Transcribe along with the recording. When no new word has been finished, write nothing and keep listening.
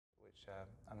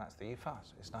and that's the U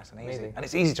fast. It's nice and easy. Amazing. And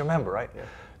it's easy to remember, right? Yeah.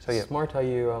 So yeah. Smart how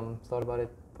you thought about it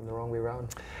from the wrong way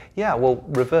around. Yeah, well,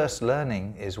 reverse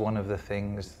learning is one of the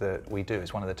things that we do.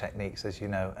 It's one of the techniques, as you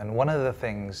know. And one of the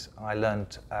things I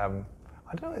learned, I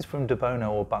don't know if it's from De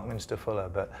Bono or Buckminster Fuller,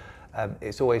 but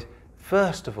it's always,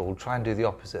 first of all, try and do the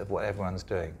opposite of what everyone's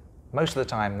doing. Most of the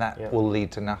time that will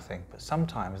lead to nothing, but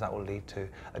sometimes that will lead to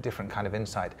a different kind of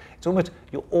insight. It's almost,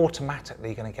 you're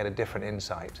automatically going to get a different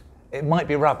insight. It might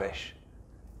be rubbish,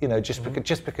 you know,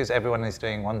 just because everyone is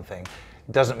doing one thing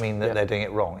doesn't mean that they're doing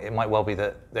it wrong. It might well be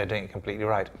that they're doing it completely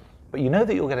right. But you know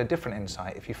that you'll get a different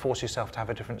insight if you force yourself to have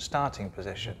a different starting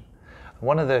position.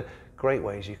 One of the great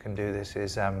ways you can do this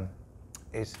is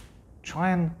try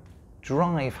and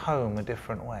drive home a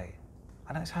different way.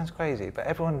 I know it sounds crazy, but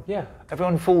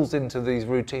everyone falls into these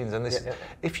routines. And this,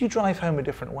 if you drive home a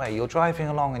different way, you're driving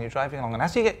along, and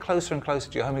as you get closer and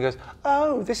closer to your home, you goes,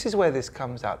 oh, this is where this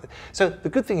comes out. So the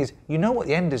good thing is, you know what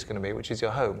the end is going to be, which is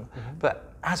your home.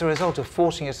 But as a result of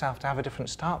forcing yourself to have a different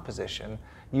start position,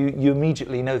 you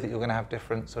immediately know that you're going to have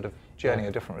different sort of journey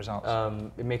or different results.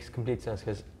 It makes complete sense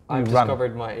because I've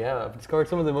discovered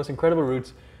some of the most incredible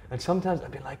routes. And sometimes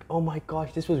I've been like, oh my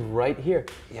gosh, this was right here.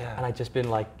 Yeah. And I just been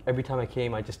like, every time I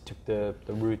came, I just took the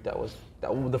route that was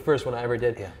the first one I ever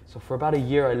did. Yeah. So for about a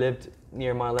year, I lived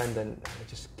near Mile End and I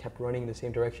just kept running in the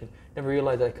same direction. Never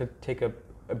realized that I could take a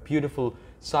beautiful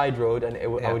side road and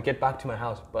I would get back to my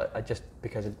house, but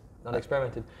because I not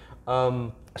experimented.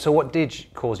 So what did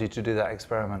cause you to do that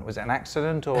experiment? Was it an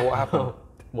accident or what happened?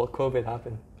 Well, COVID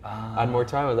happened. I had more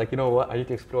time. I was like, you know what? I need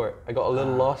to explore. I got a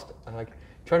little lost and like,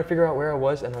 trying to figure out where I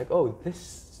was and like, oh,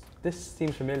 this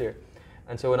seems familiar.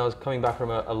 And so when I was coming back from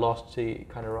a lost sea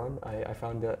kind of run, I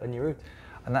found a new route.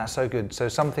 And that's so good. So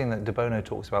something that De Bono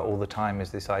talks about all the time is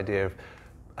this idea of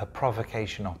a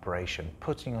provocation operation,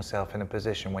 putting yourself in a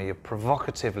position where you're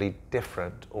provocatively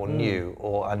different or new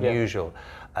or unusual.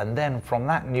 And then from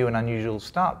that new and unusual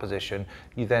start position,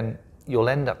 you'll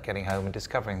end up getting home and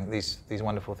discovering these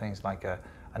wonderful things like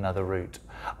another route.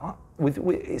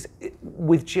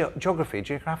 With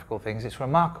geographical things, it's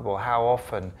remarkable how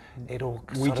often it all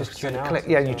sort of clicks.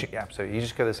 Yeah, absolutely. You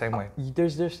just go the same way.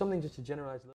 There's something just to generalize.